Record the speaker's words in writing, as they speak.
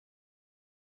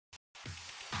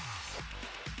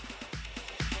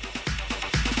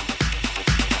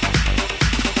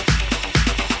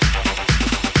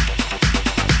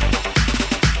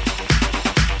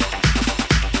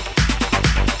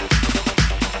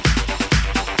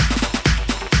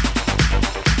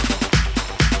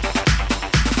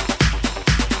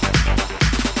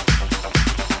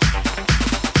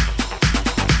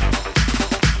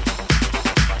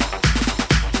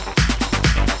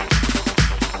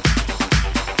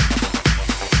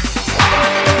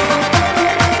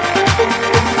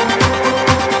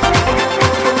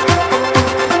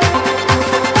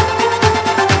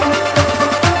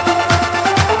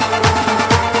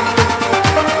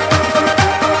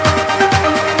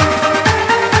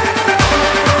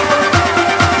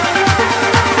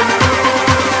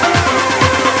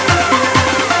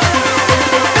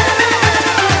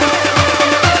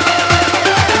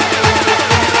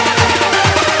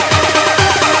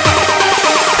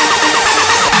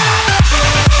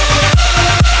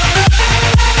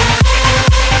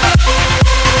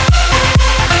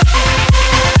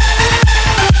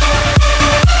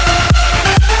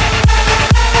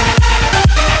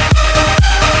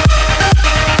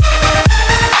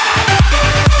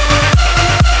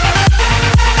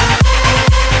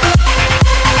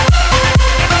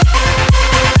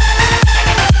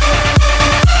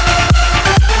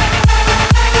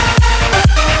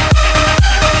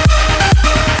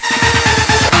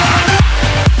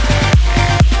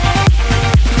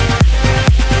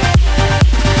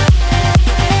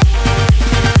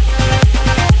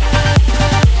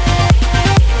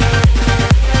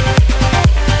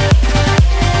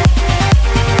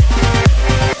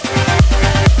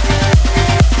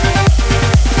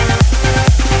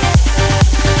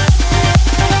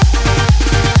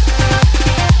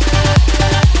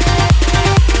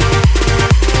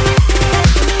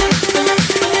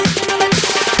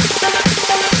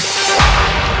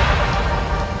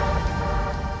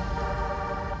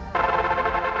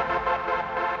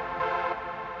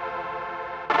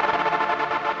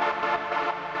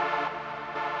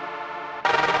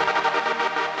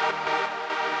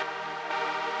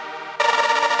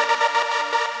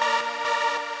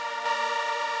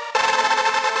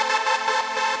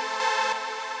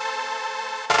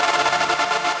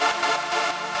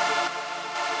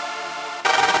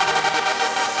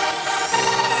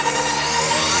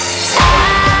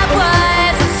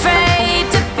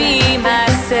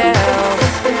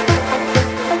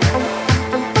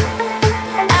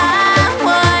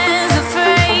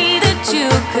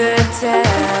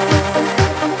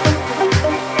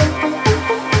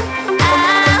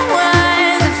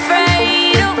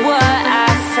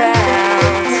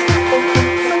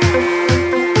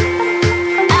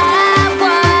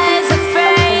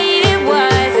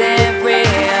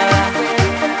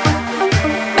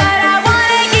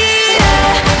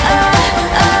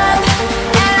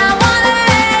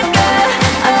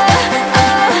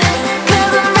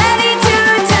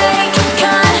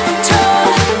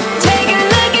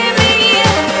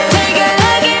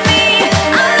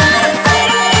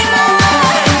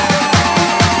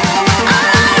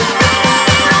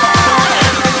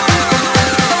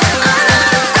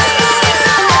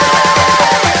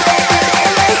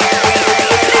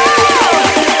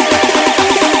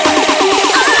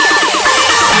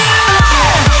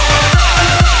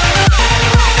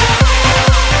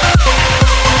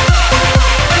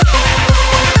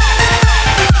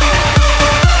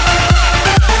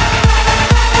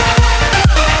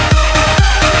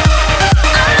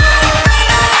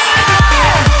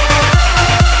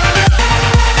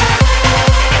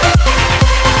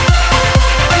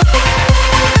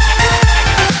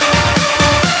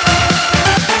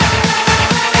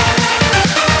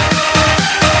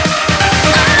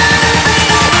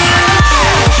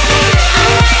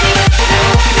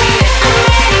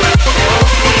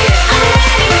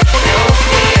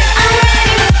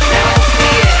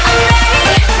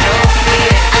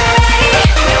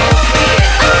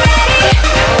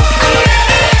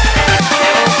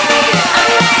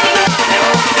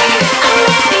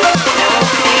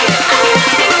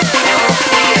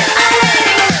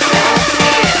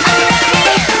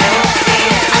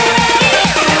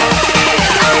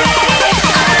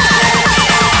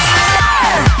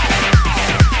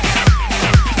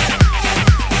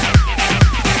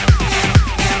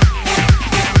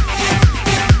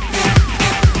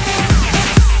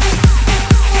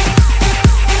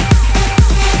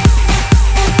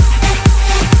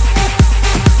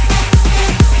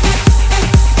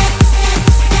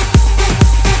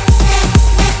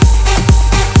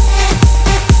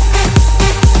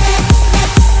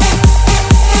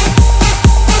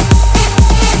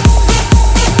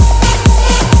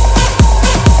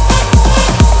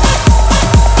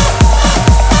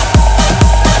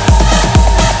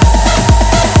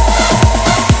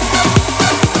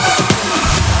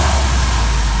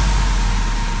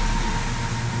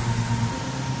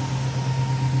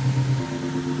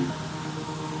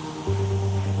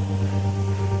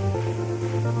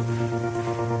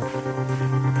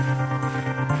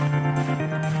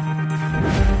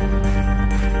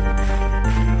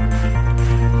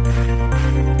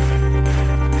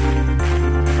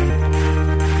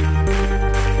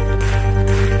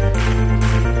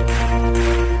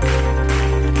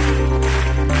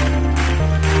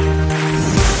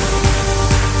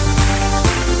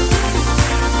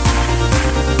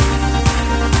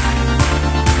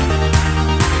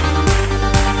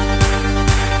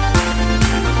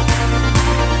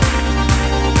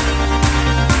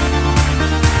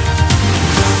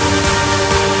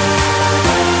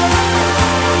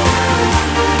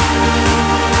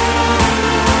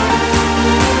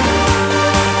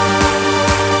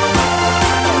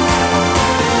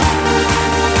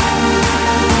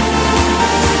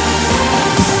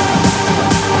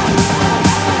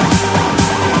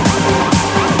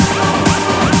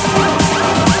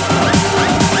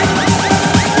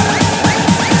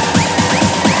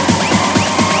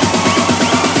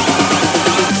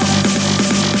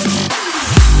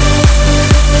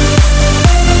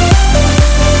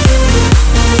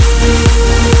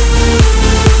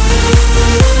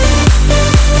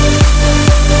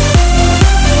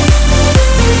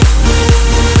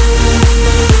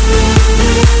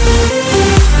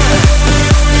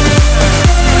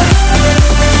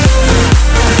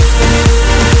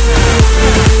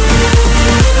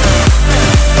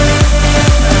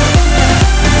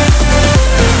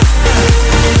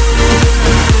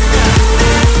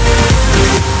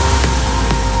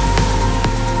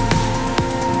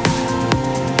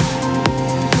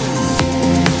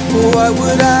What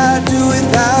would I do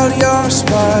without your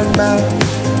smart mouth?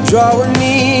 Drawing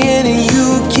me in and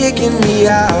you kicking me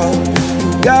out.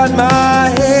 Got my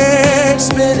head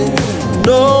spinning,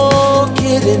 no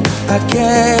kidding, I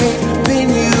can't pin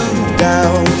you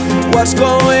down. What's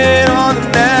going on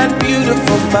in that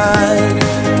beautiful mind?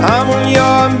 I'm on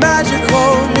your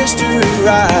magical mystery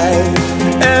ride,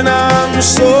 and I'm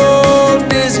so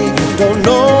dizzy, don't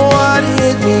know what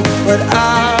hit me, but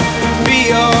I'll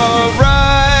be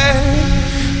alright.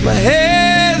 My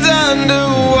head's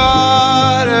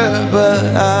underwater, but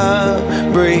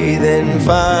I'm breathing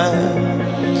fine.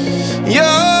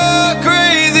 You're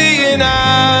crazy and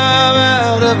I'm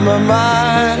out of my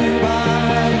mind.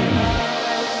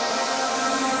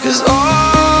 'Cause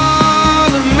all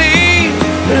of me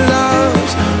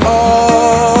loves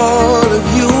all of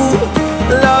you.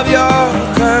 Love your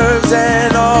curves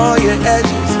and all your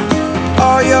edges,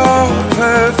 all your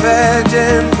perfect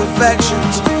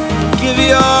imperfections. Give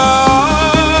your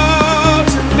all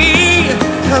to me,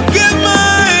 I'll give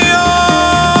my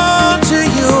all to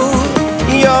you.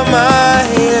 You're my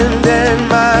end and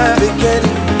my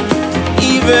beginning.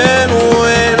 Even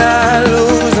when I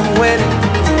lose, I'm winning.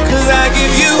 'Cause I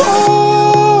give you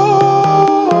all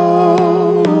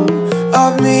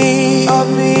of me, of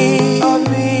me, of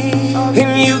me,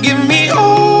 and you give me all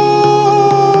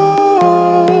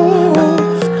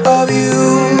of you.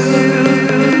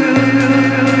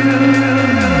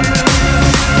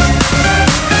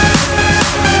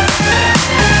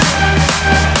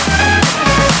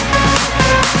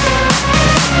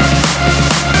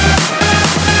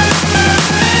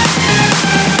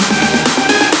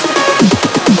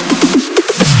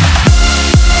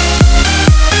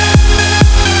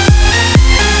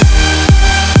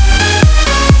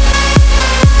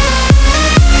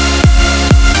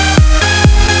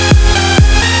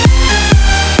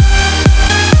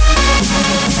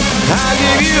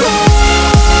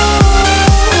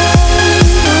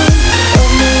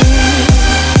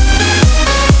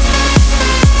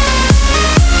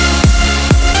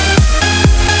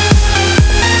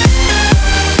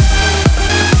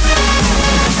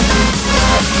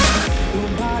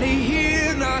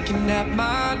 At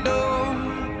my door,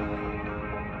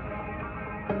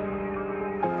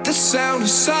 the sound of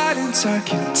silence I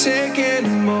can't take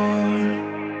anymore.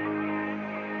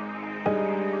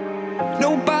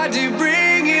 Nobody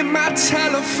ringing my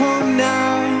telephone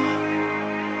now.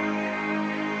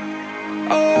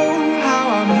 Oh, how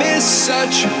I miss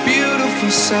such a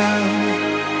beautiful sound.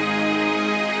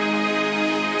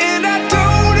 And I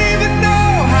don't even know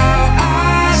how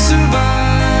I survive.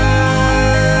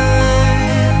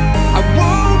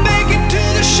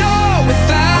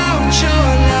 Without your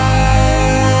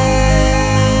light,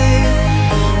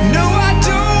 no, I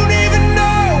don't even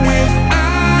know if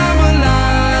I'm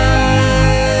alive.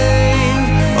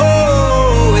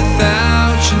 Oh,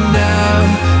 without you now,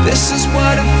 this is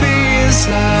what it feels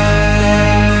like.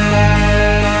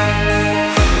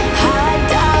 I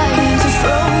dive into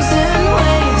frozen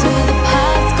waves where the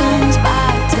past comes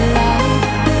back to life.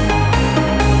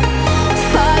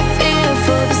 Fight fear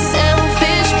for the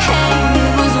selfish pain,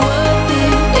 it was worth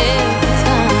it every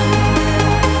time.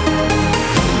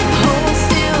 Hold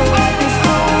still right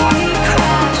before we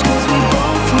crash, 'cause we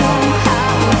both know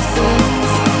how it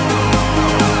feels.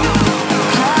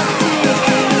 Cloud tears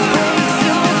to erase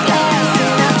your glass,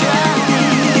 and I drown in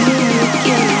you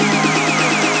again.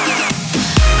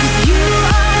 'Cause you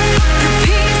are the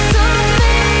piece of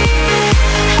me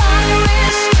I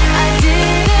wish I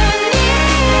didn't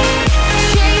need.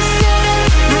 Chasing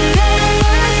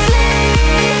relentlessly,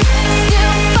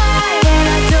 still fight, but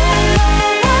I don't know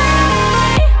why.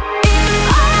 If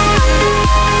our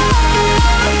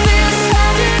love is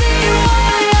tragedy,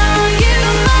 why are you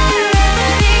my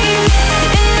remedy?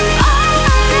 If our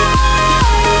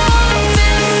love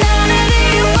is sanity,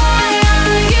 why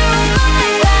are you my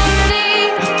vanity?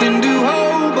 Nothing to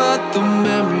hold but the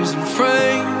memories and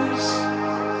frames.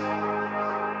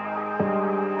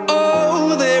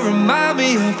 Oh, they remind me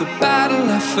of the battle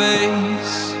I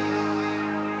faced.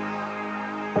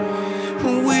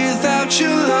 Without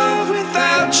your love,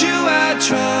 without you I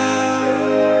drown.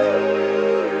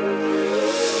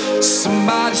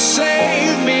 Somebody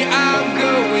save me, I'm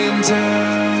going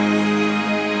down.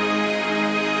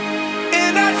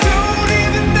 And I don't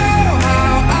even know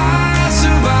how I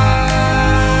survive.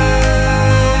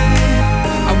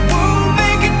 I won't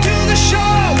make it to the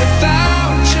shore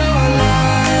without your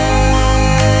light.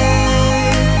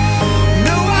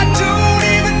 No, I don't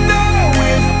even know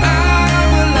if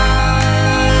I'm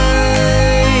alive.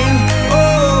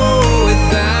 Oh,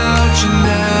 without you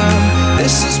now,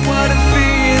 this is what it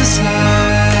feels like.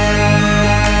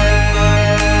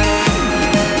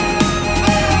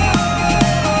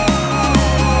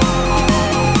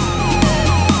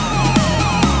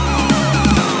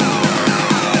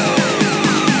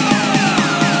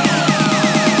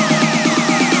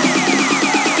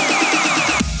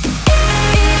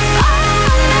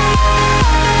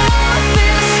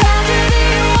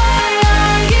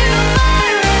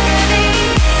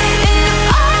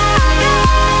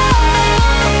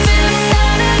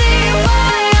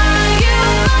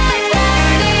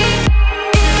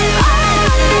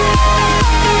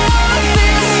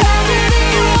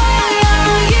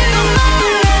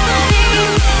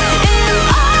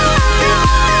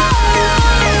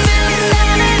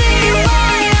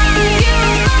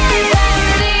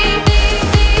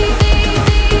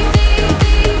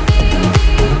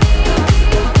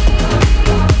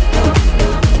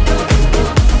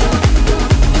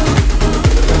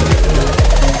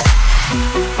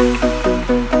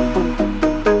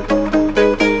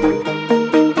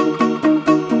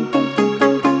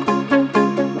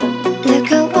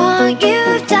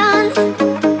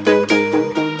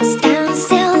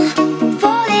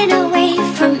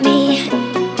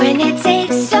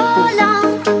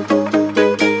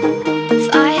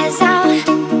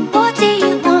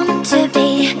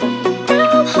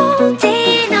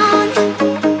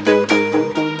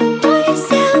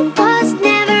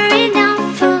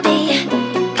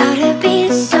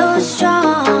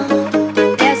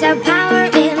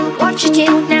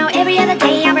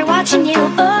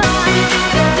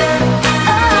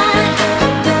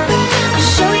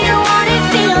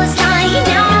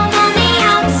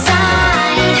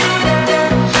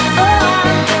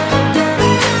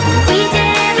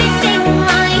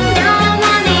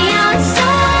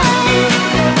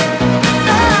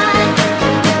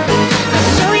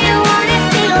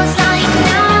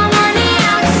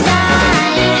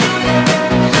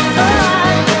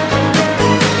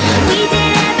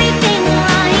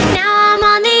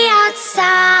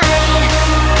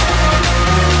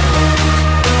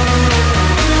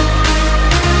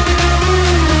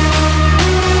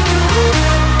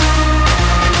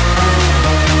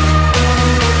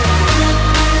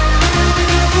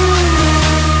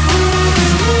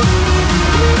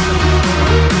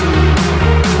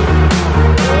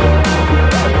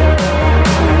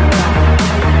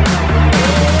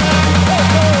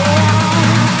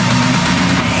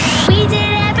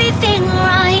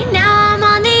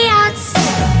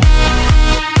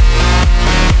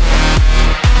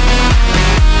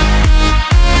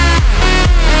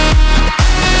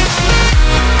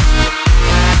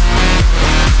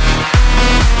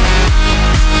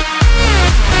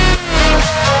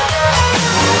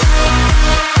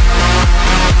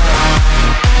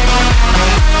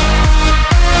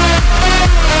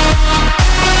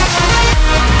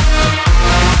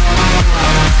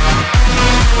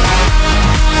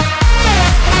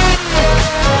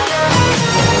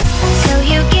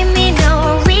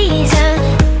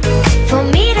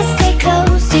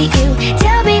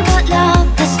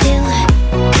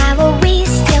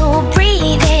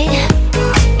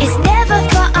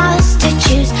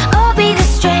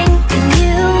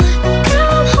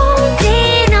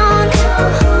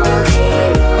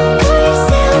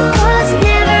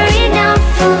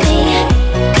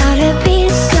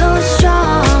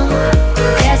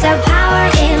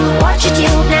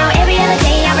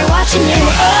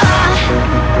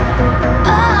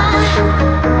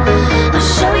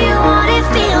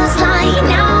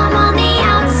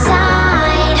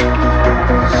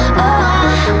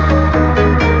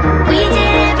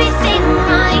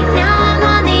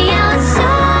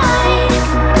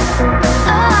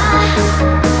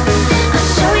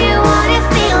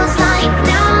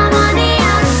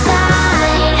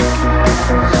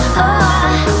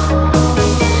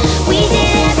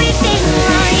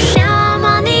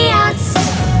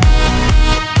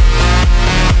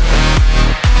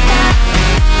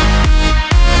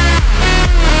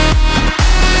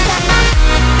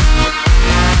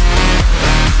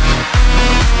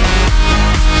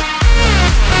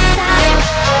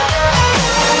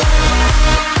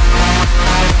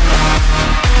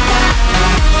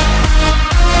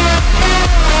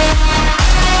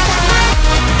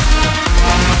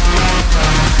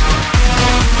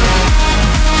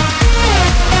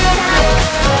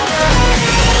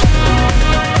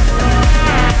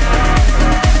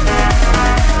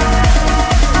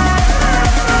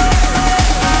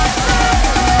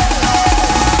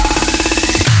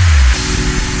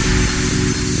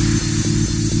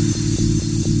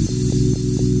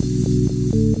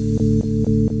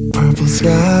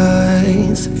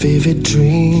 vivid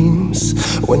dreams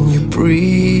when you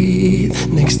breathe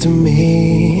next to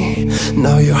me.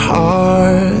 Now your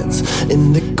heart's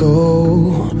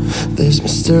indigo. There's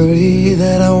mystery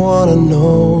that I wanna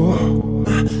know.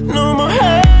 No more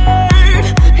hurt,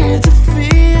 here to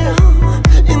feel.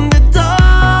 In the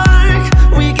dark,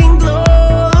 we can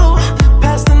glow.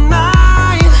 Past the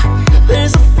night,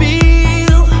 there's a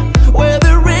field where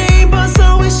the rainbow's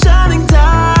always shining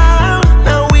down.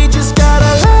 Now we just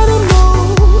gotta let it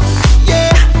know.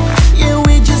 Yeah, yeah,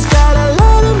 we just gotta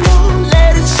let it know.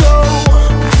 Let it show.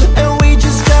 And we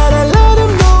just gotta let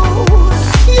it know.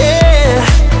 Yeah,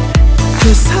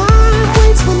 'cause time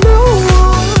waits for no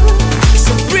one.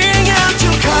 So bring out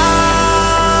your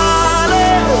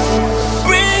colors.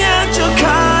 Bring out your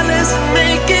colors and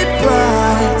make it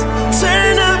bright.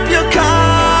 Turn up your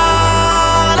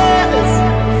colors.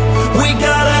 We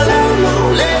gotta let 'em know,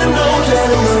 let 'em know, let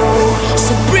 'em know.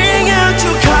 So bring out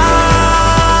your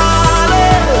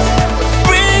colors.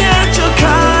 Bring out your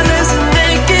colors and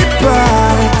make it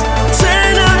bright.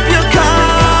 Turn up your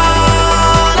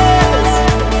colors.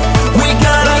 We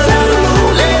gotta let 'em know,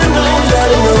 let 'em know, let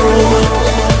 'em know.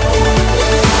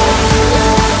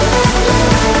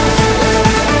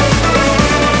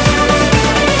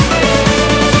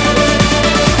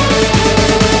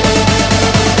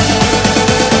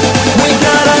 We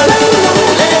gotta let 'em know,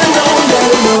 let 'em know, let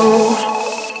 'em know.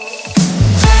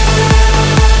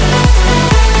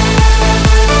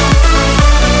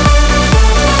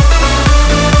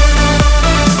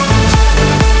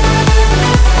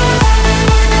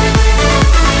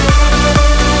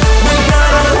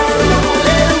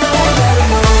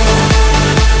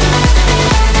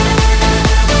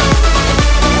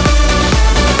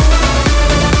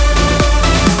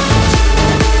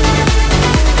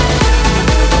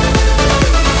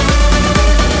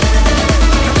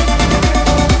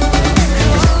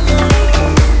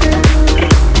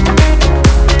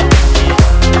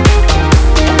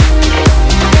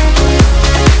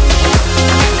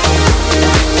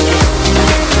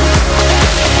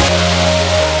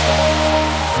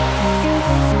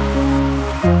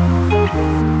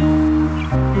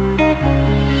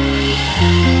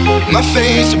 My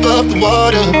face above the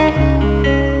water,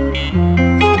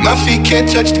 my feet can't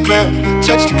touch the ground,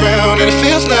 and it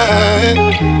feels like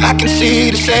I can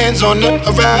see the sands on the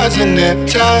horizon every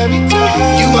time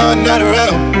you are not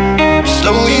around.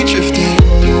 Slowly drifting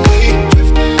away,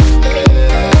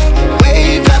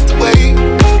 wave after wave,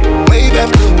 wave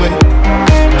after wave.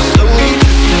 Slowly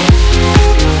drifting,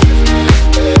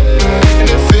 and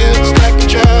it feels like I'm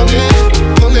drowning,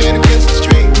 pulling against the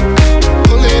stream,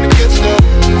 pulling against the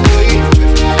wave,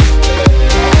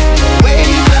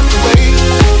 wave after wave,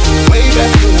 wave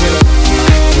after wave.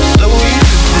 Slowly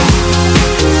drifting,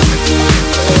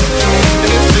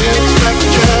 and it feels like I'm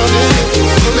drowning,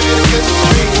 pulling against the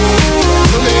stream,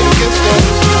 pulling against the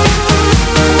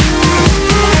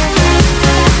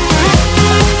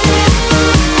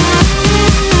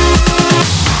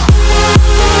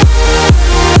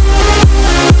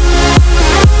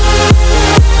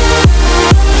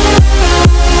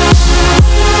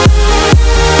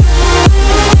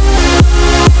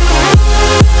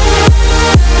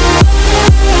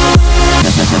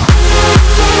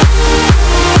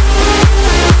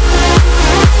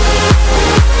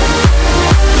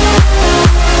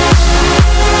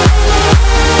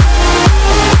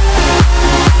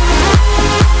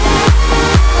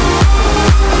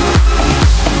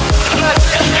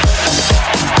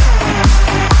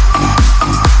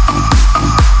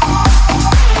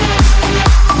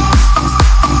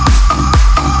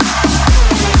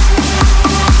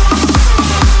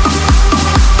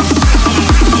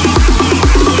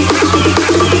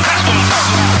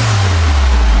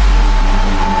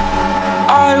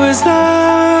I was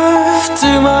left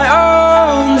to my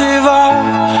own devices.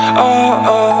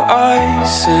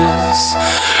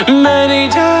 Many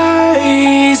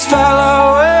days fell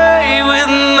away with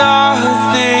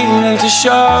nothing to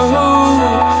show,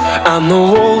 and the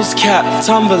walls kept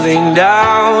tumbling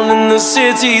down in the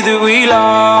city that we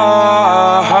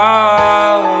love.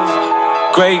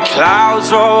 Great clouds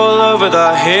roll over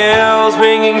the hills,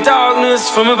 bringing darkness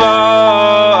from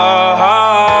above.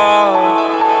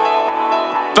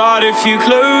 But if you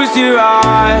close your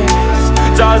eyes,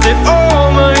 does it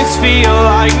almost feel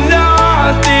like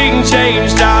nothing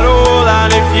changed at all?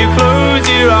 And if you close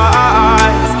your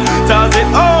eyes, does it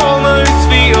almost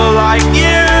feel like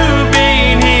you've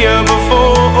been here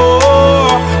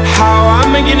before? How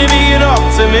am I gonna be an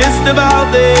optimist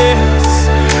about this?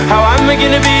 How am I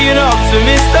gonna be an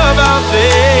optimist about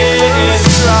this?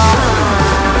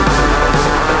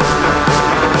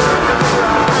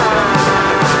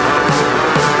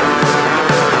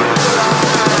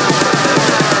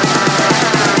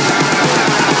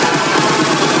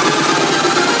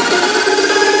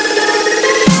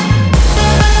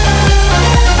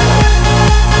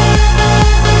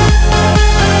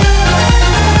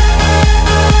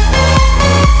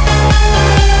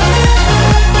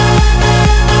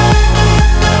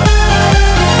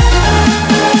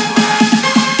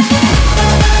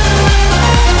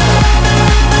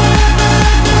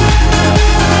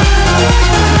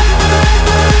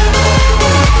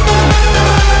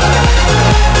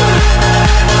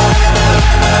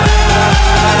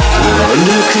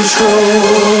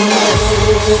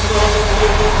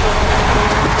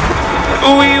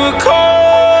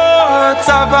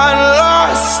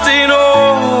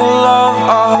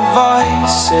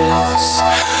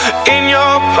 In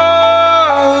your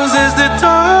pose as the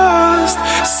dust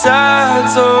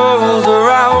settled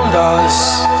around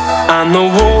us, and the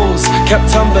walls kept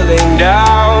tumbling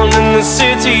down in the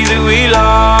city that we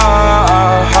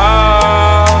love.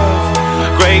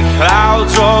 Great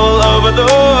clouds roll over the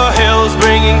hills,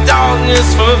 bringing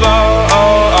darkness from above.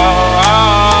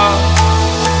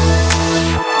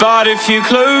 But if you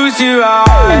close your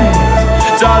eyes,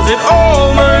 does it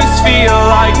almost feel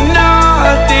like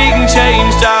nothing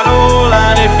changed at all?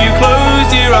 And if you close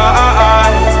your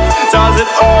eyes, does it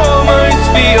almost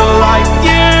feel like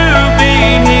you've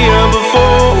been here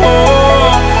before?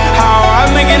 How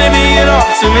am I gonna be an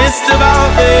optimist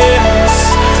about this?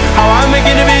 How am I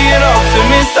gonna be an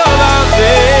optimist about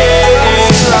this?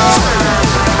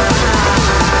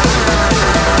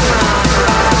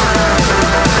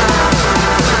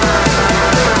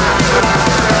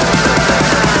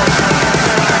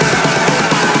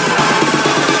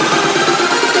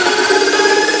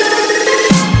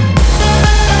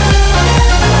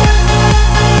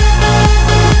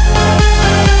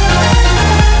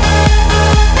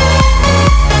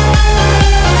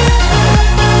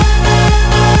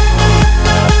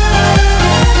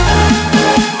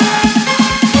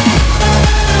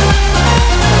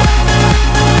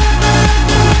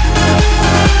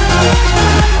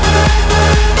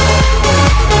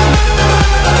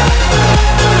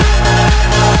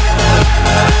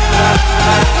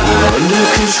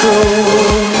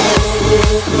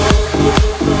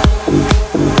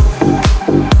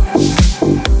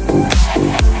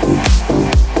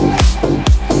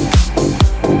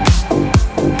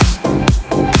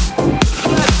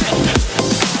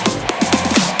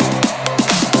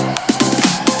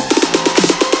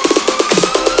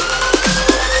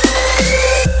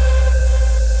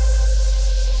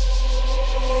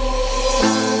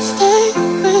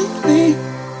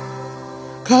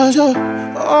 Cause you're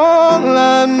all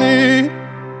I need.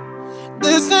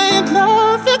 This ain't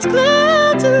love, it's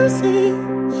clear to see.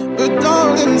 But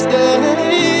darling,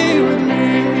 stay with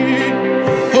me.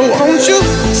 Oh, won't you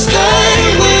stay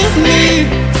with me?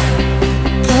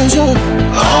 Cause you're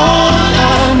all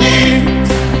I need.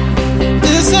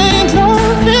 This ain't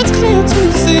love, it's clear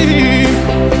to see.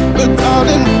 But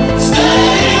darling, stay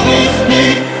with me.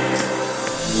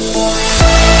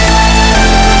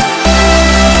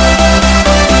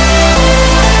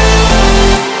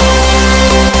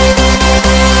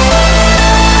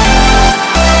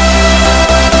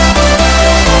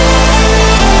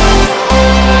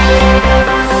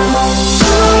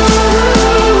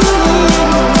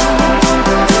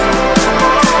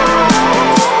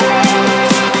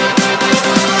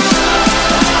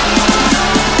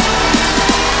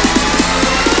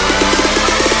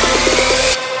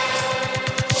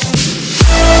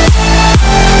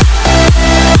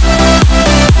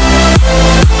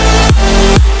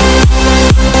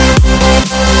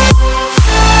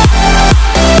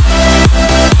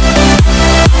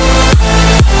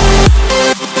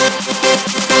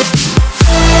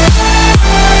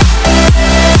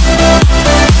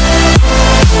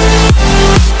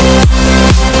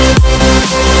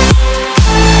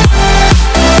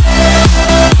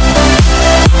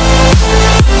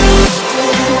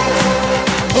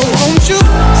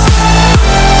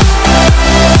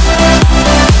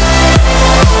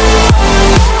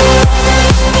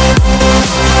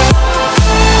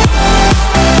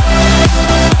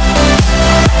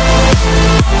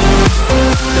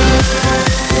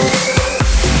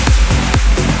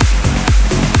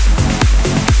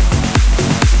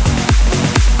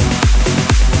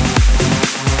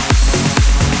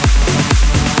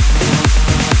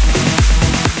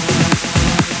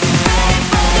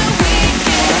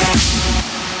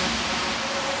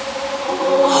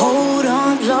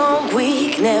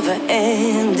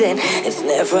 It's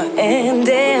never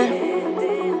ending.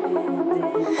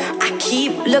 I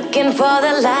keep looking for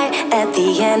the light at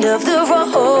the end of the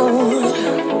road.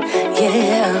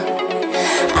 Yeah,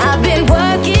 I've been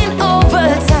working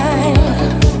overtime,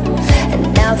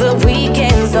 and now the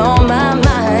weekend's on my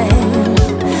mind.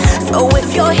 So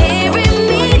if you're hearing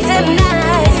me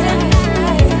tonight,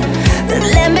 then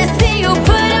let me see you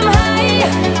put 'em high.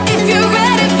 If you're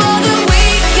ready for the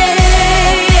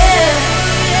weekend, yeah,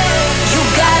 you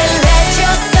gotta let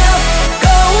yourself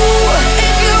go.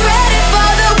 If you're ready for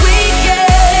the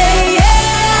weekend,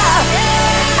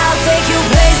 yeah, I'll take you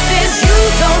places you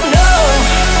don't know.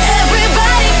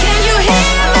 Everybody, can you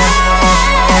hear me?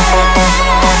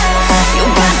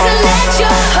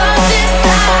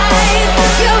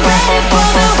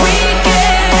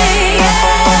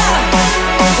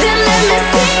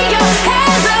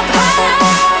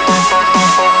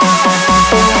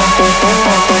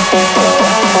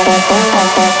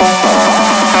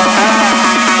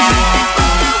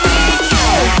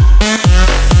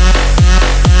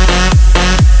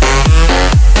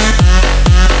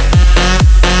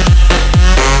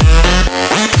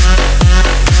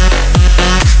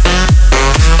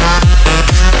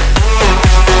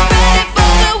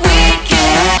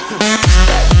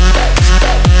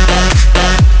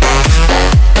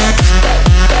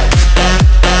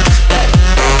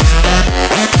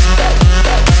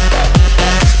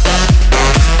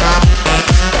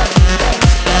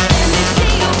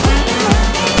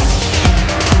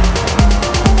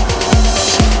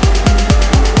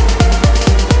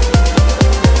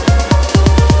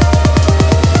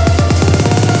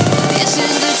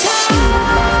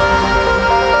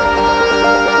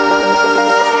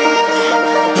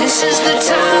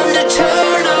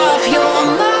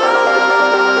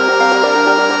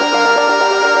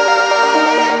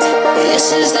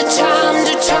 is the time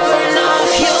to turn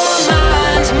off your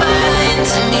mind, mind.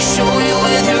 Let me show you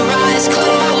with your eyes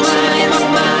closed. Mind,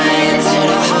 mind. What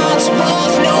our hearts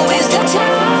both know is the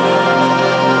time.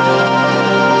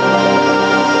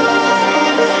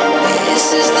 This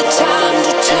is the time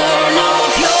to turn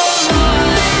off your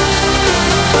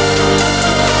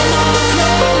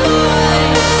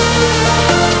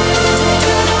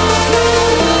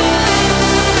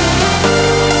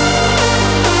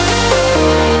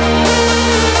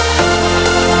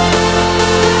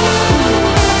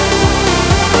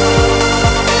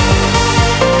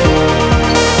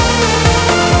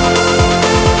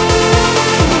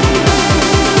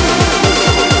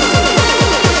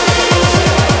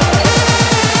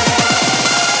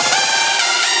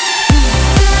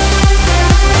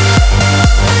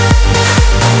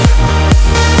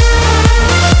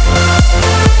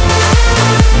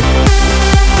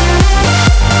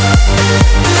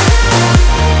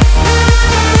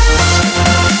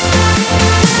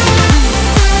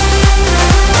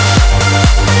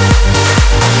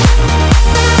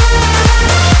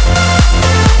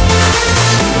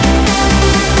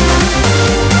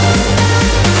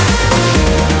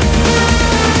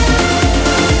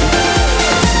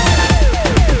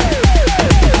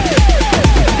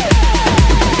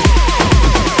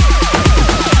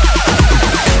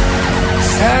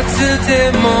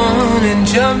Saturday morning,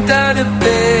 jumped out of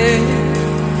bed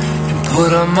and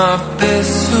put on my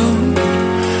best suit.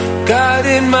 Got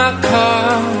in my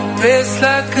car, raced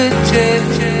like a jet,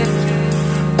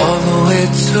 all the way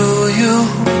to you.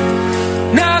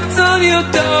 Knocked on your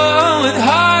door with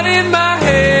heart in my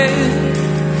head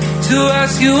to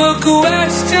ask you a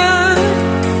question,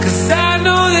 'cause I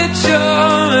know that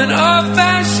you're an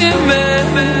old-fashioned man,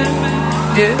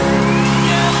 yeah.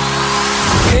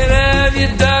 Can I have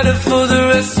your daughter for the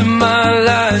rest of my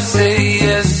life? Say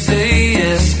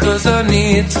yes, 'cause I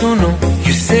need to know.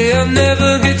 You say I'll never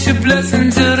get your blessing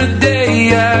till the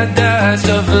day I die.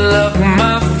 Tough luck,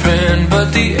 my friend, but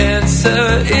the answer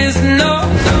is no.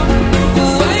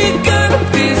 Why you gotta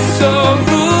be so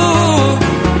rude?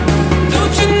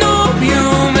 Don't you know I'm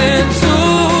human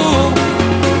too?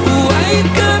 Why you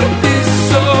gotta be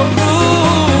so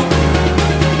rude?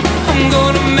 I'm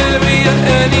gonna marry you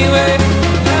anyway.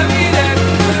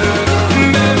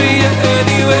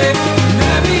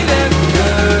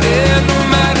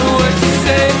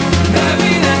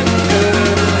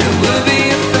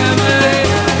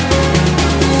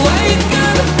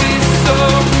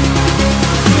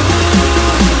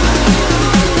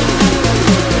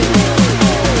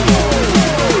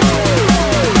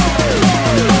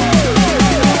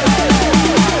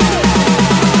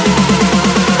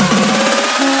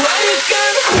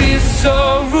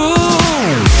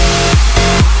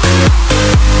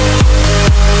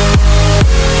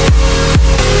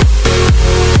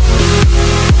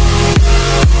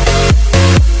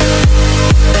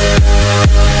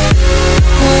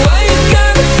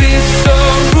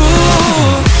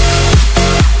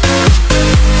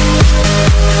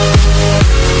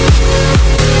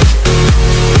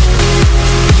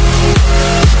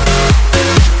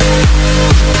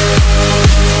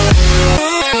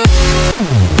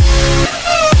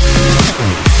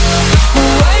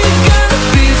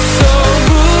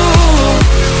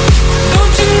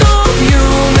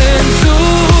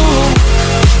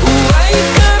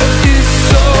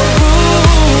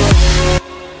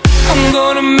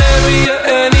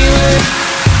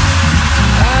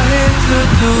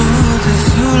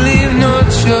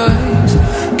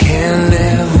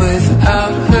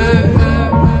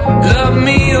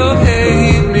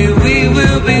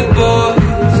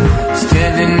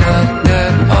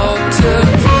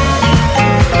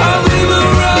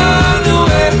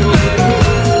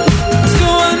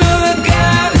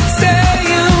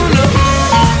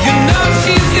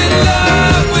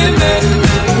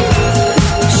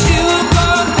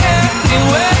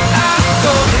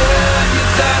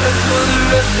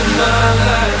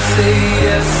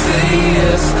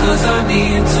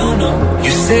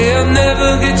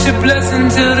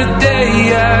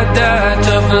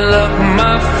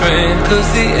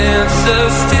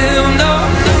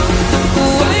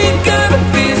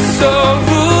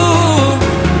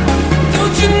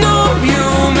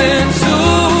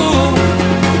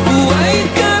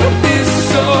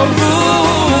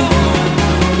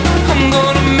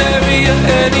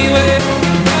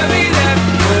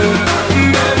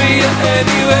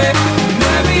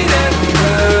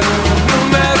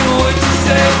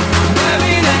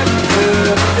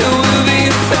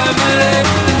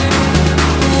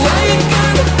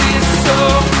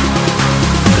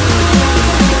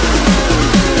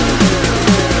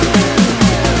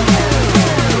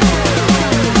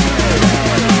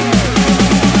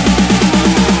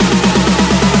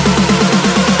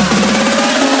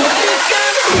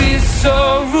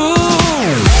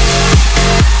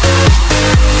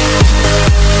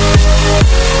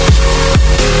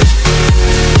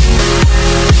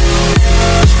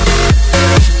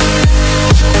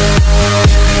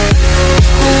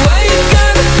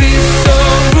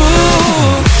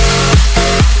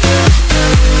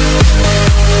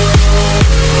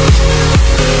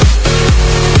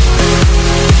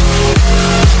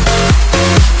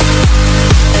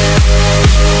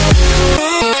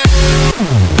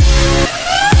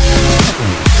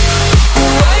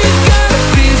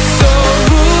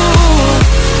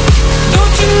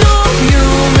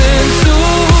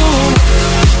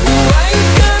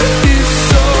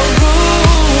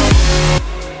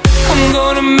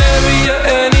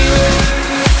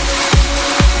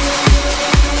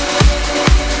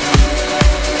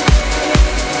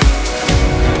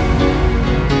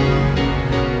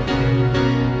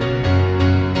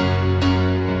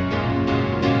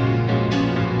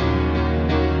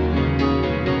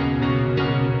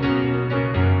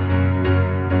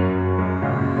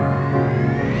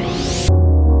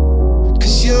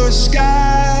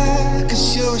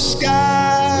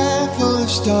 sky full of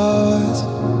stars.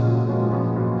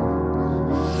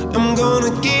 I'm gonna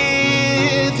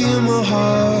give you my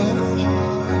heart.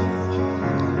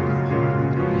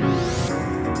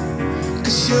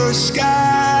 'Cause you're a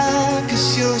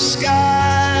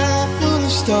sky full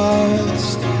of stars.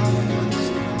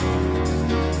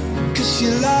 'Cause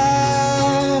you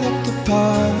light up the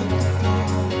park.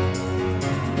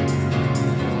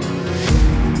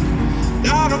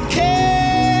 I don't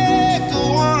care, go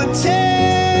on and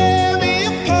tear me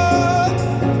apart.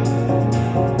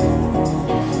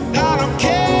 I don't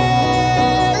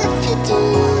care if you do.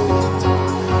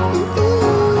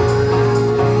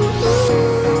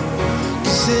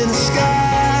 'Cause in the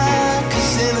sky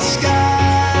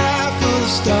full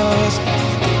of stars,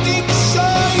 I think I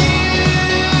saw you.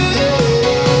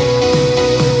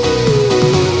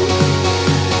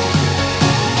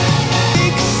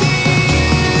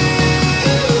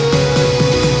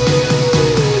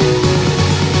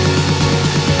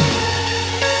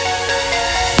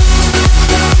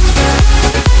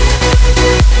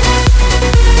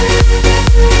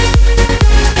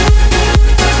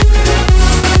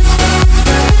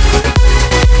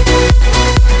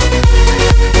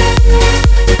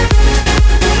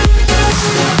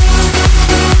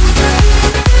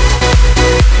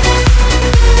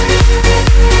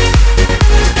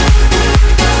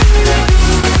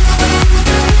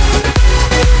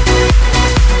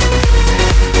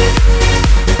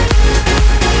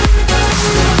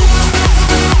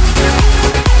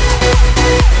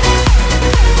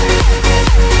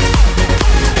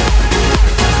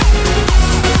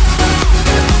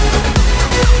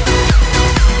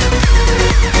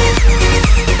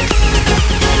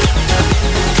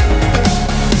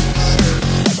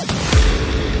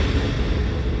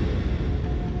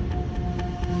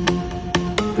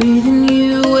 Breathing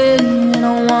you in when I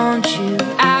want you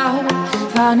out.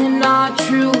 Finding our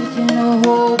truth in a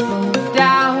hope of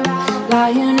doubt.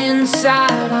 Lying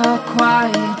inside our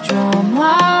quiet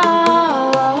drama.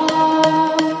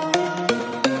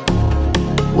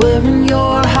 Wearing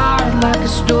your heart like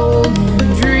a stolen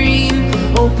dream.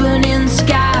 Opening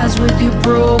skies with your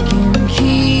broken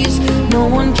keys. No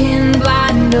one can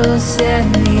blind us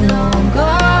any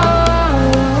longer.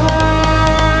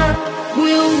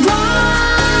 We'll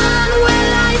run where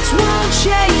lights won't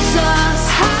chase us.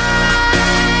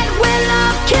 Hide where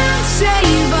love can't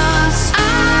save us. I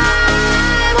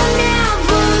will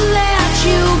never let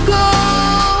you go.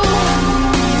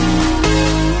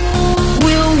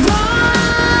 We'll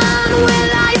run where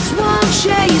lights won't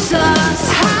chase us.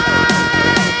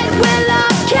 Hide where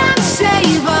love can't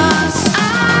save us. I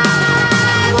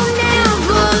will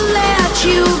never let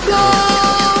you go.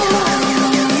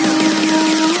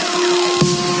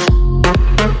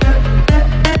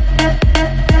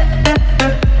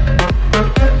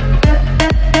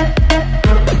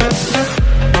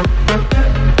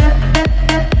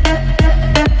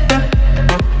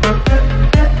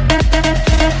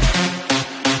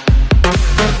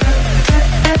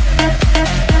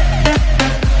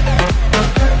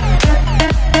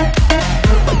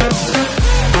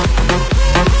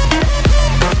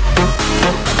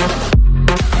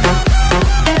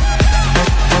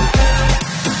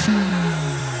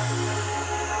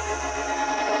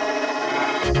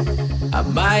 I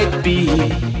might be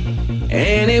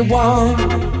anyone,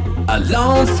 a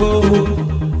lone fool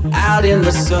out in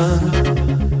the sun.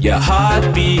 Your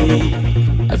heartbeat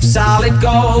of solid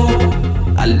gold.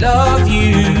 I love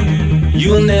you,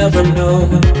 you'll never know.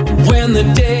 When the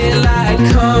daylight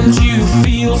comes, you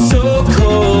feel so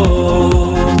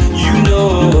cold. You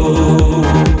know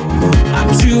I'm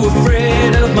too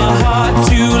afraid of my heart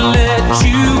to let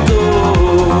you go.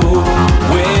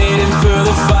 Waiting for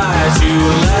the fire to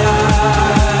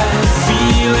light,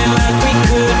 feeling like we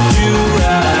could do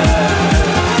right.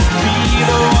 Be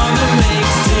the one that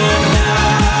makes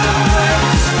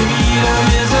tonight. Freedom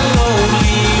is a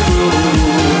lonely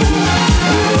road,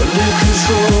 under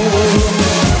control.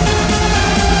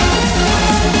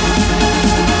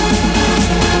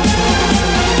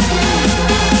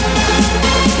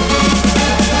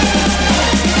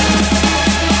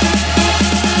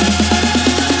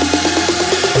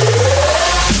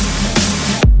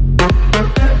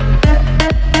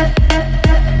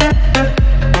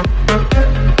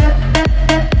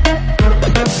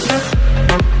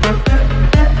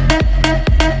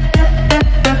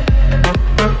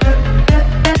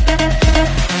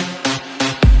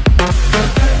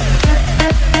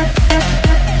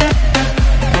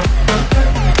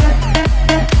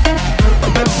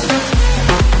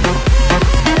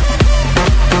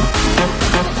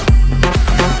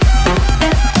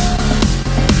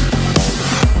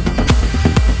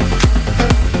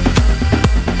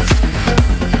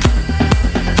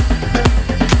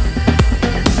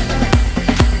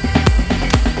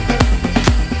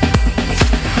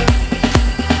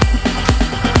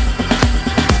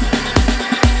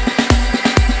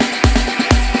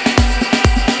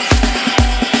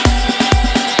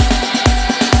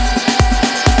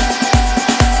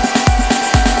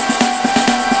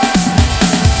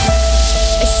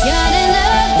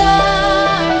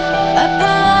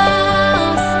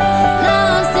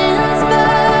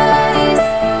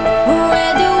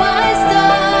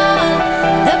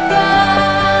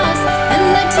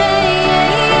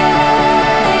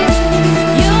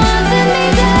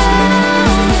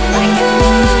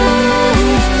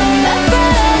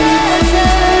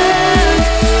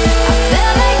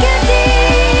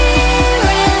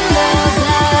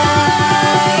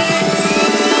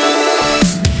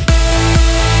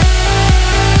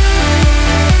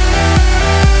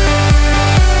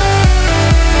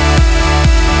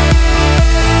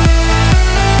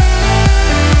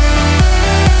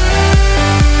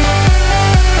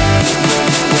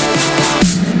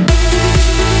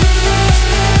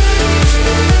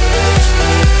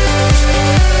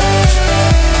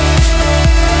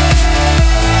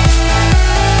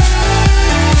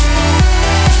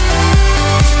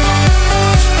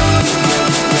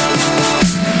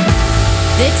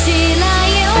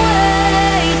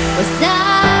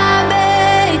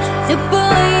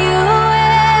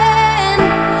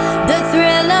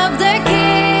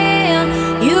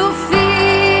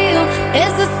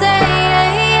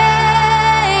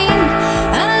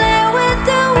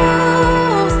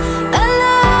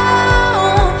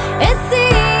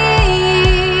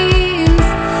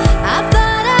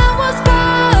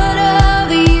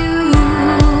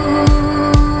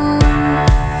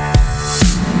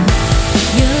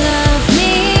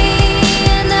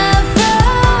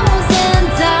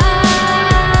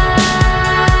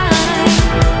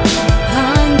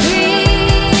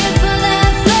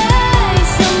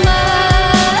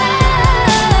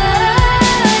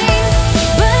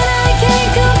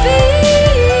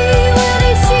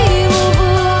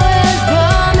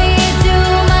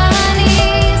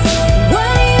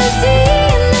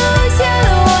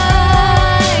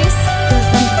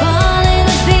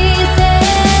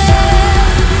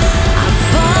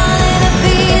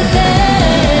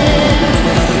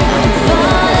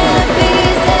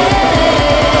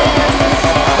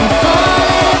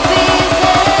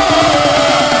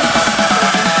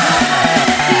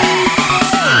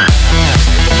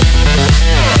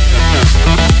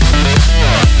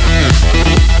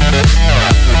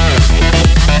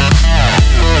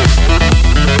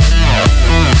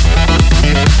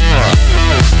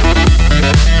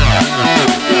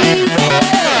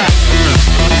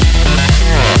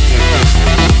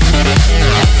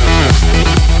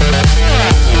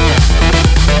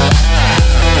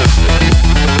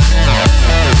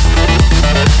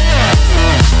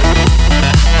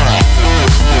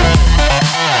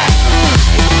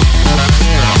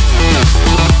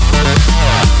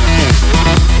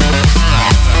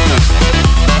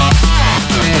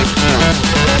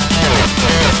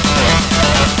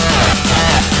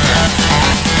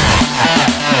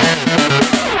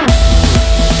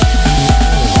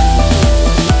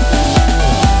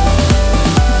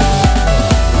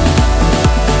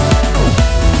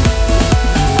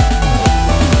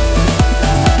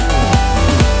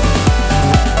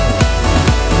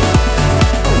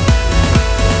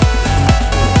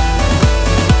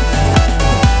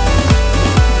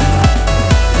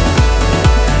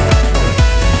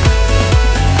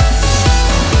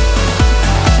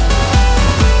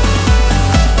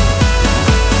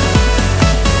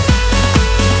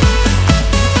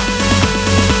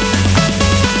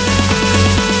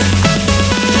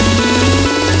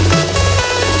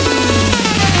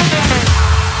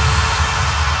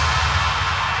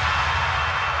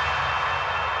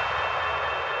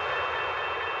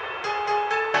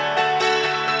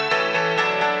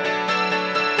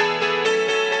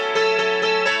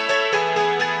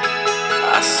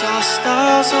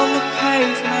 stars on the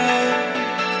pavement,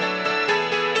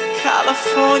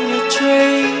 California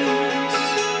dreams.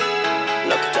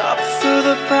 Looked up through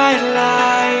the bright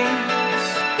lights,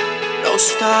 no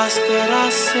stars that I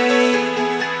see.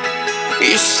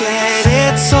 You said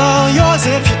it's all yours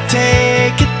if you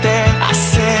take it there. I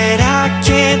said I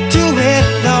can't do it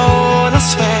alone, I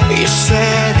swear. You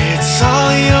said it's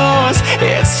all yours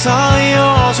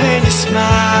when you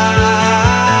smile.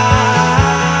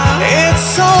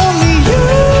 It's only you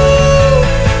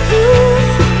who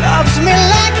loves me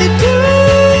like you do,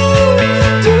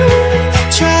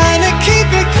 trying to keep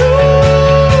it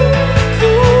cool,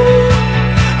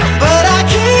 but I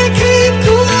can't keep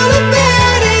cool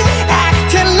about it,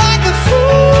 acting like a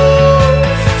fool,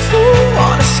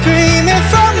 wanna scream it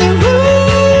from the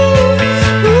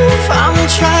roof. I'm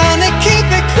trying to keep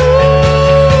it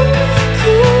cool,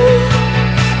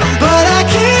 but I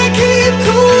can't keep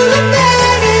cool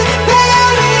about it,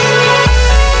 about it.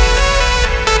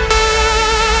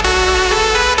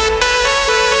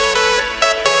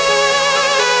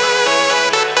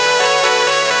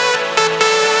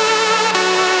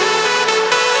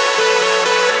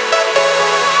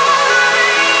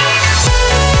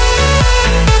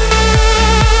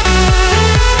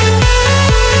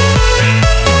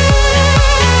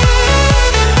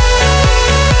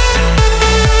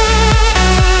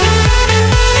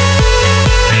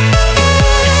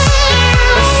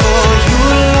 Before you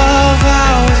love, I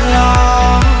was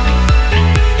lost,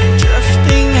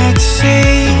 drifting at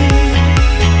sea.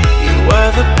 You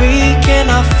were the beacon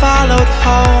I followed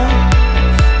home.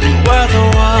 You were the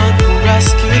one who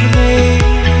rescued me.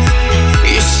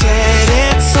 You said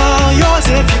it's all yours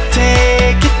if you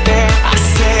take it there. I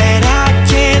said I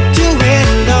can't do it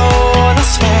alone, I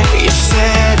swear. You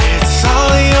said it's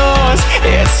all yours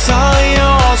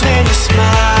when you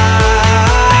smile.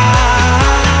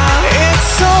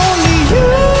 It's only you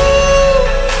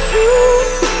who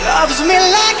loves me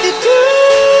like you do,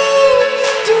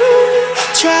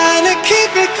 trying to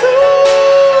keep it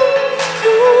cool,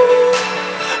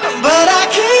 but I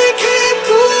can't keep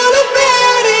cool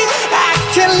about it,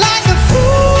 acting like a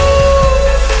fool,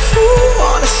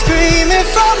 wanna scream it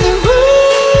from the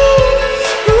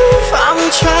roof. I'm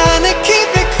trying to keep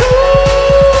it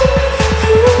cool,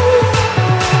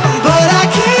 but I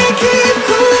can't keep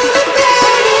cool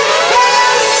about it,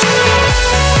 about it.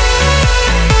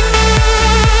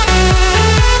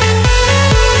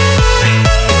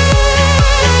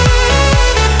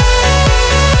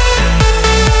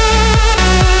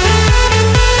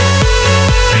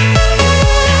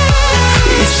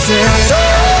 You said,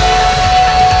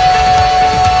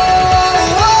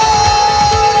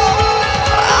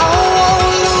 I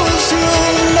won't lose you,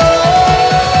 no.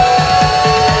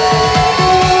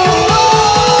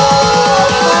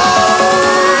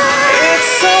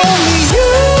 It's only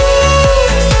you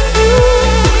who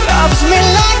loves me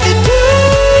like you do,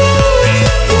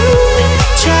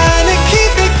 trying to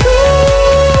keep it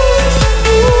cool,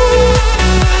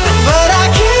 but I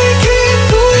can't keep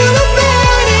cool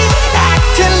about it,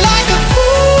 acting like a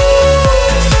fool,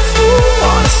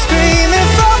 wanna scream it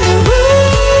from the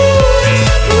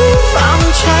roof. I'm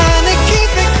trying to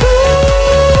keep it cool,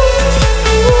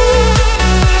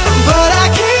 but I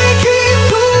can't keep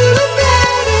cool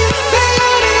about it,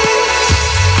 about it.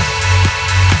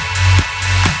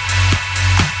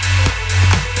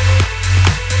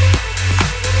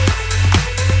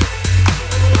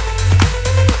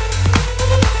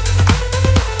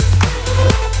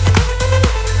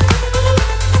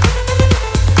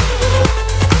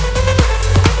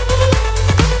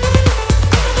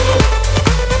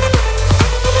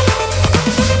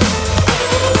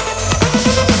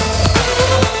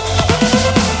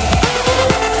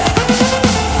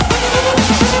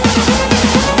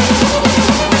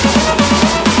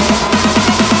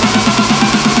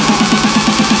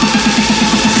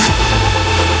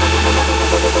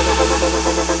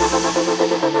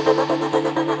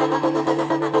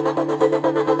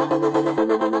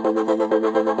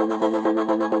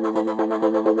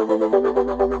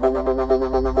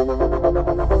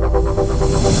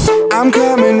 I'm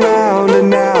coming round and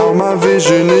now my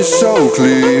vision is so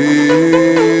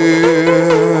clear.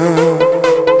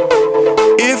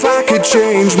 If I could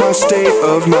change my state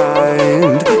of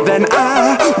mind, then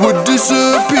I would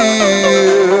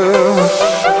disappear.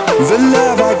 The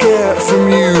love I get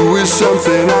from you is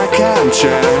something I can't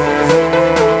chance,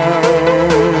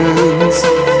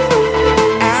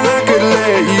 and I could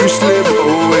let you slip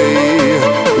away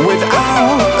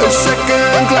without a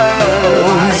second glance.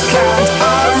 Why can't I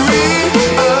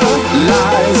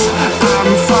realize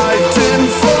I'm fighting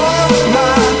for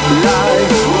my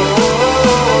life?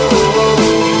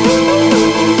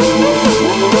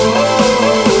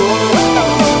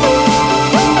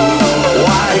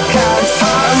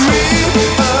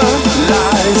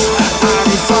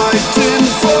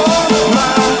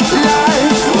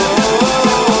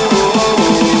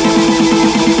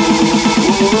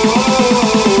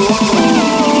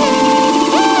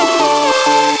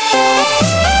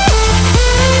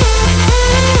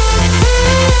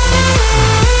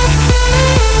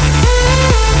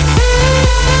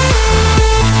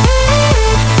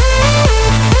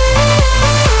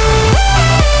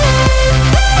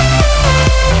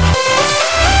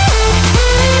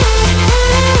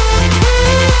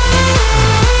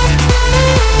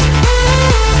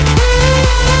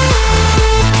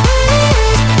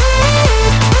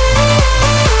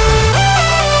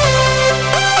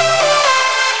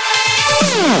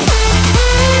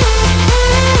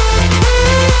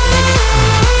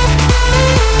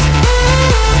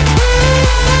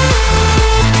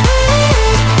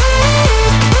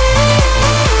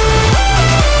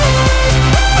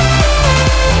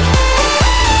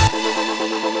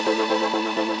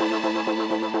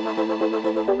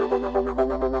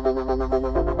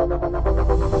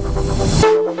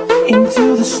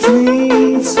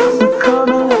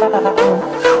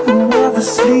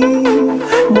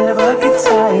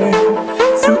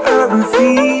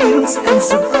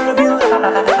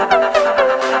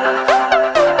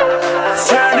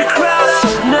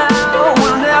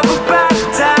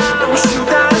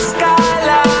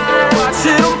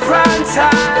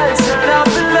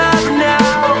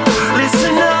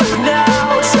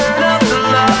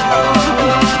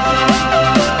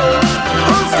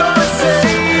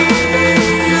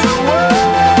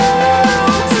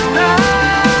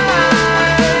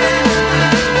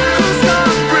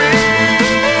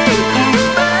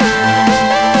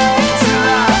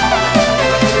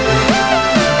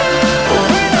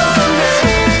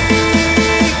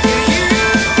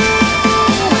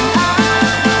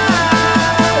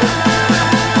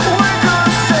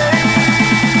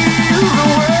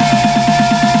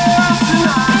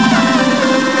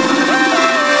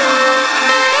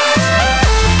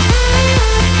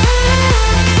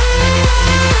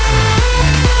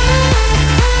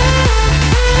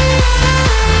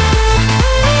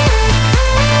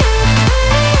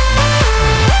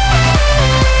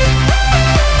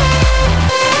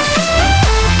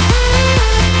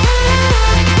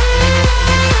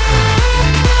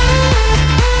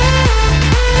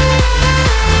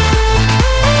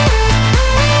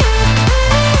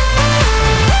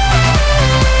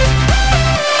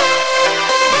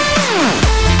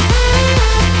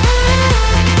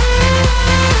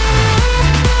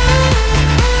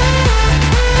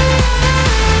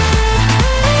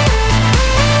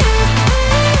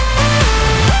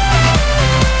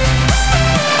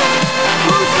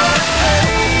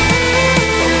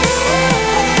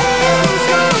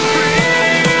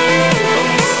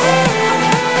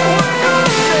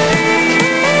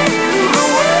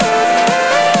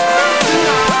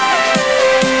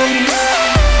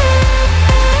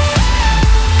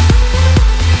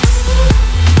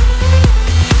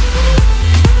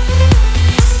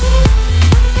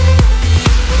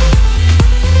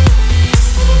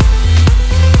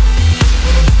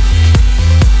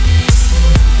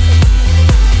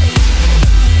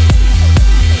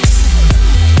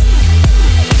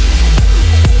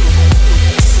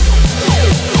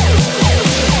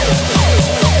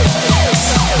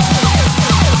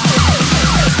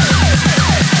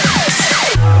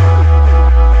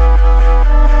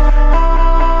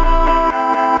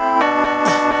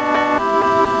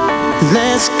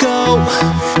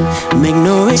 Make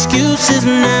no excuses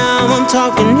now, I'm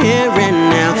talking here and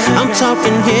now. I'm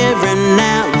talking here and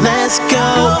now, let's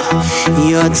go.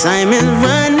 Your time is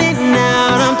running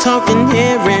out, I'm talking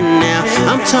here and now.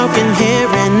 I'm talking here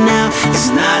and now. It's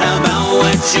not about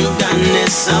what you've done,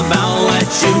 it's about what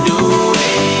you're doing.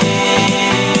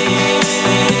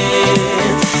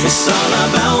 It's all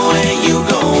about where you're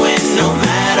going, no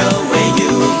matter where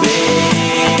you've been.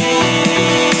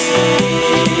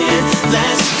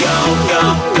 Let's go, go,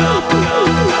 go, go,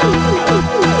 go,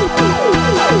 go.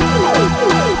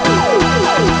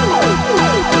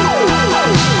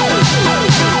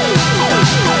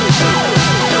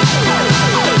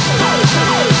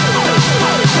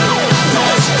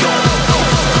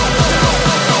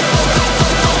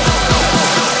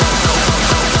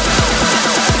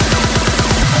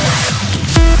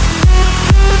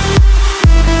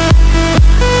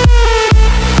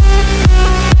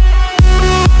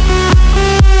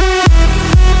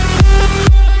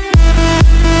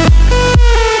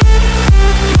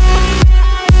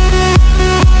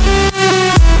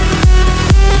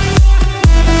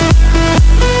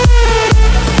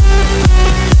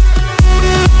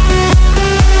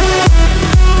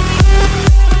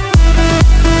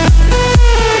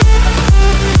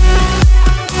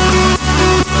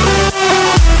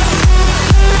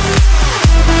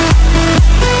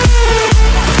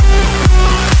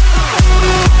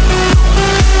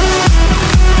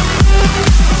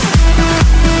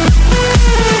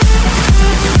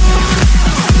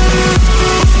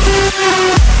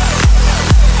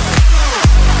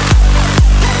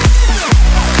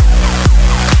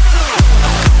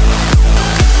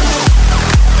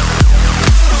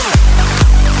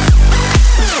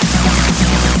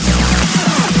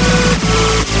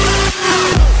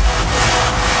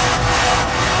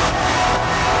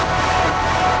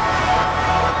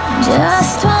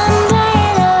 Just one day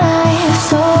in life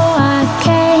so I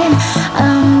can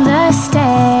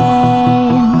understand.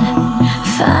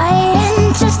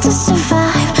 Fighting just to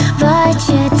survive, but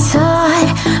you taught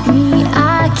me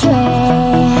I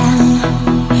can.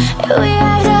 We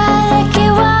are the lucky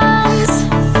ones.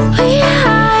 We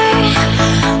are.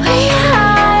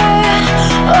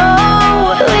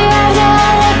 Oh, we are the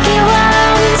lucky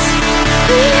ones.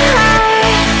 We are.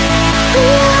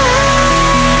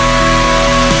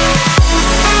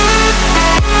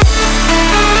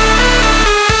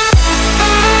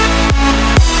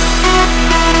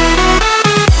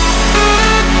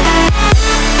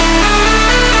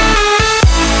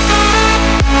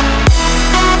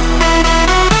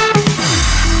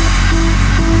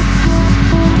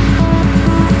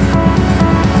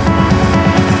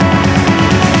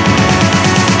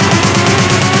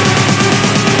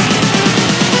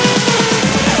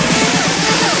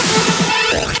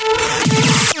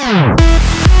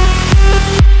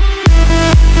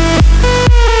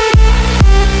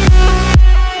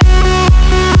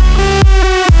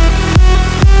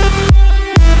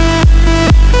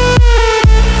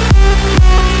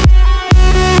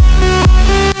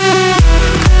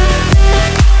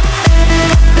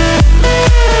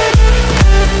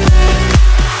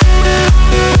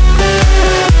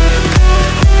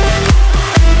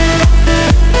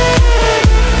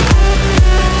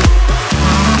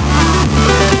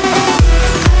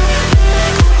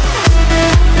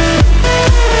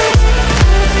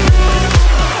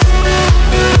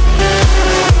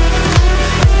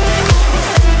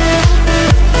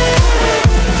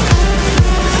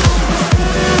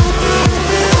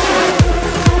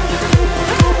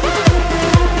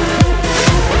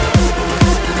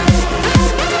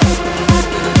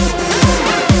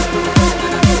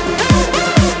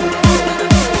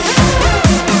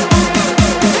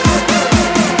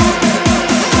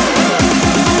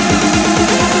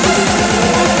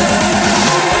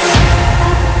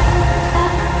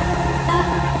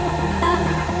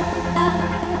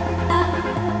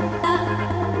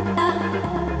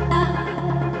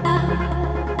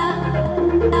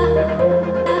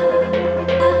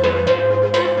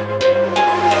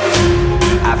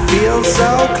 Feel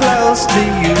so close to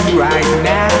you right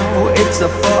now, it's a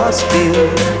force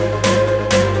field.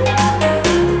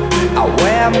 I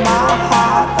wear my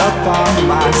heart up on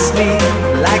my sleeve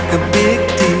like a big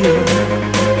deal.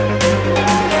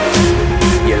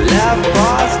 Your love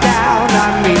pours down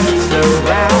on me,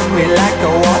 surround me like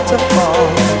a waterfall.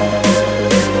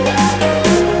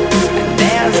 And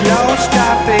there's no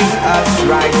stopping us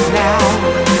right now.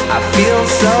 I feel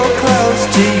so close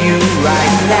to you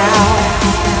right now.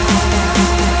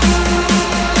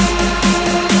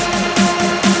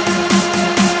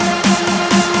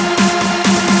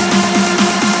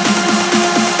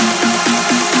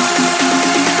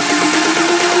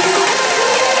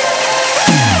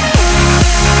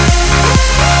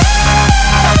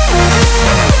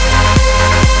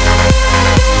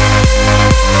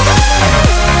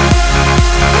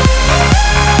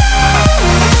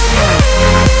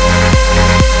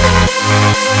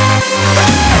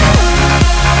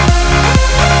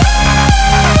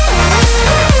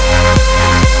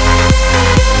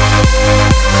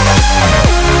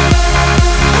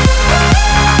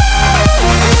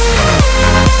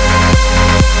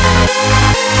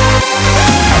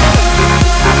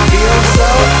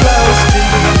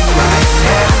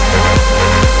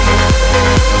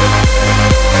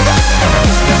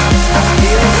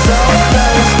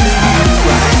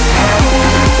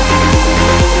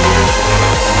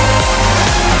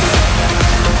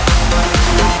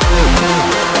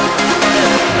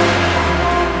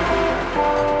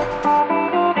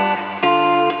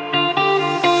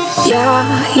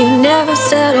 You never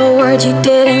said a word, you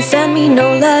didn't send me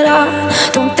no letter.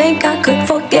 Don't think I could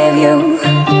forgive you.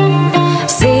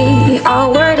 See,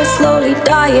 our word is slowly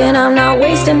dying, I'm not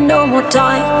wasting no more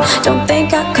time. Don't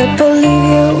think I could believe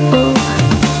you.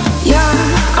 Yeah,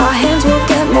 our hands will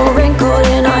get more wrinkled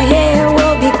and our hair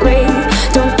will be gray.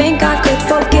 Don't think I could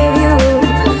forgive you.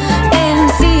 And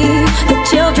see, the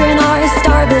children are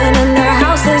starving and their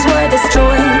houses were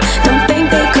destroyed. Don't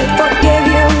think they could forgive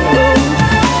you.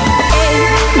 And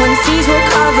when seas will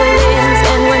cover lands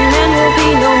and when men will be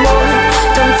no more,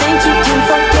 don't think you can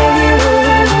forgive you.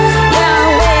 Yeah,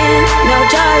 when there'll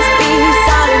just be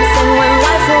silence and when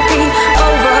life will be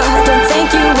over, don't think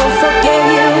you will forgive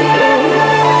you.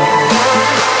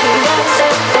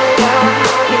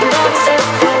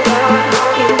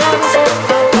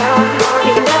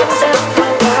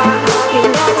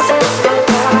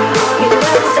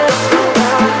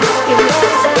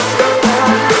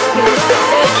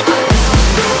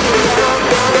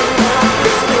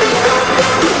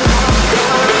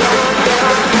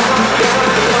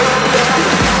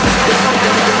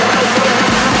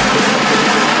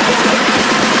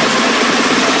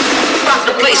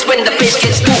 When the bass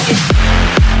gets moving.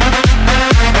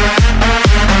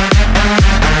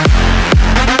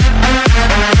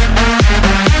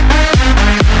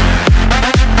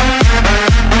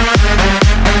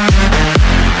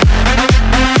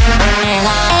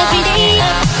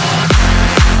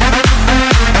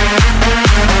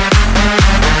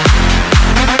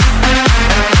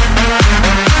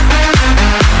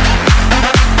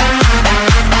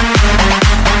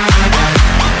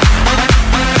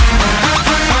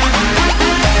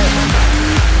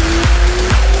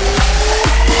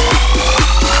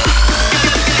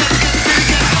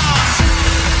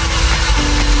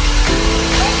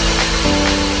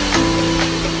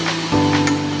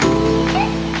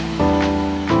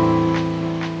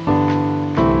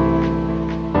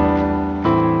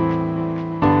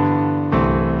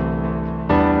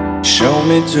 Show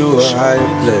me to a higher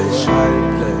place.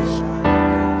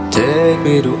 Take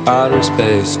me to outer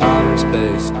space.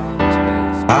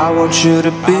 I want you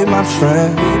to be my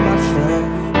friend.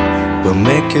 We'll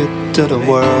make it to the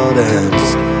world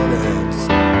ends.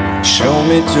 Show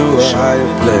me to a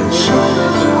higher place.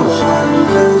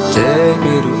 Take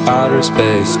me to outer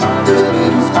space.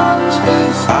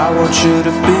 I want you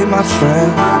to be my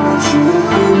friend.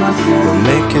 We'll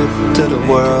make it to the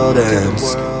world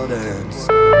ends.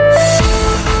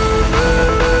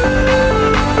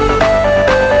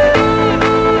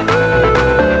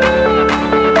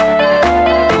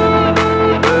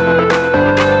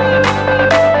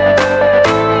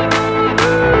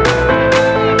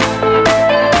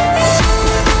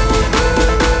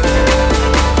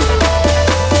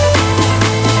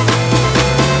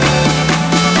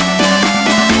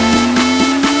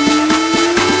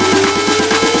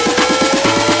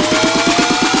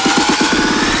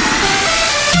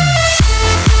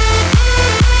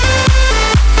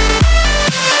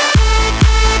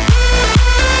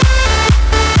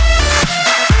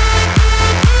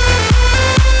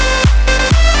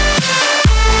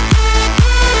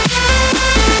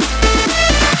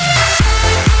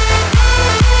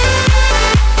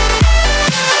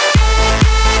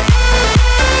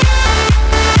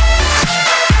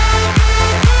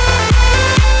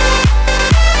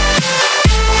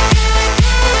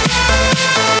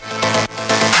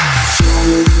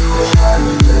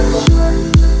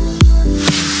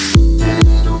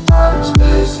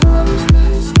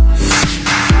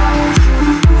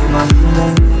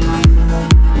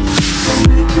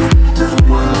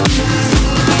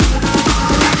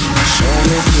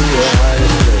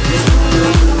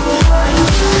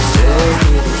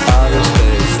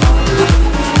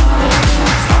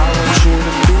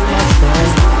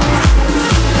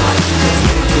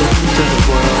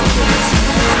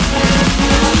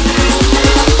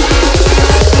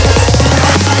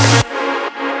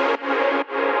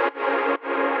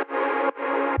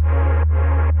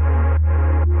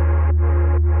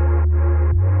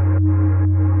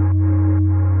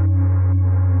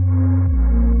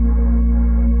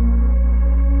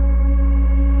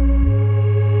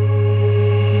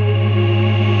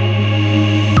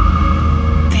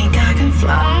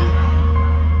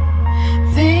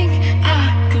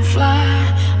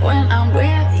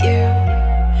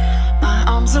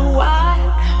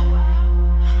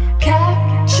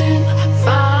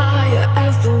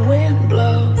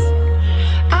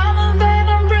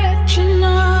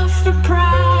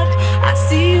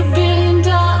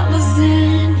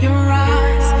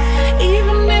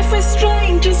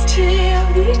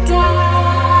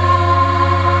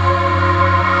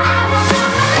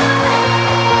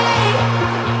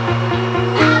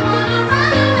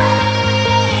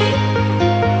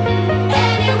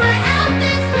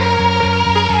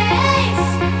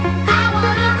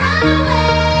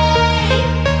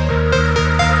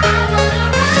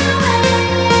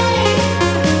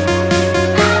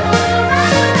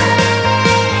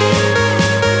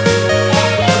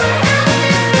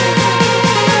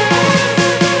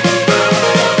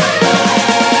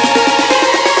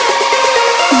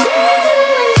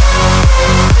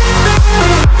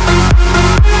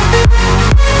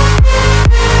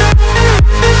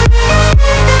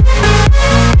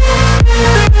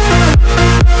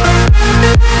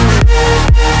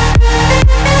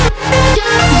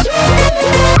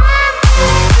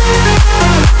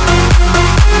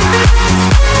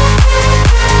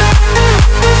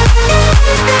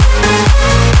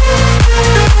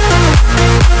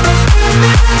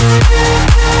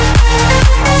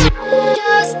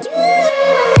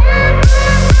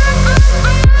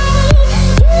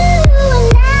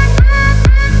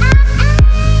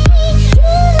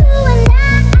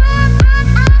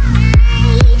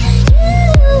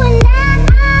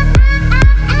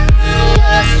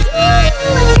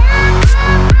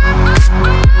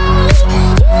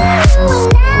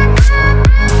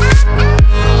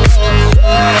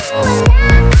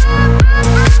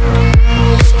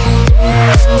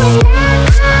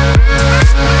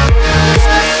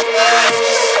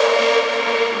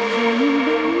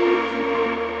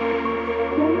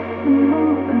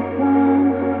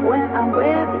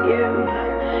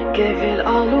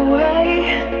 all away,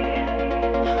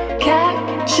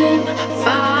 catching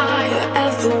fire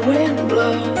as the wind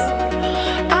blows.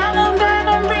 I know that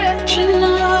I'm rich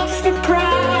enough for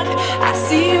pride. I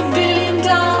see $1 billion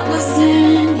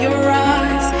in your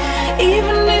eyes.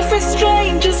 Even if we're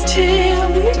strangers till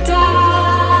we die.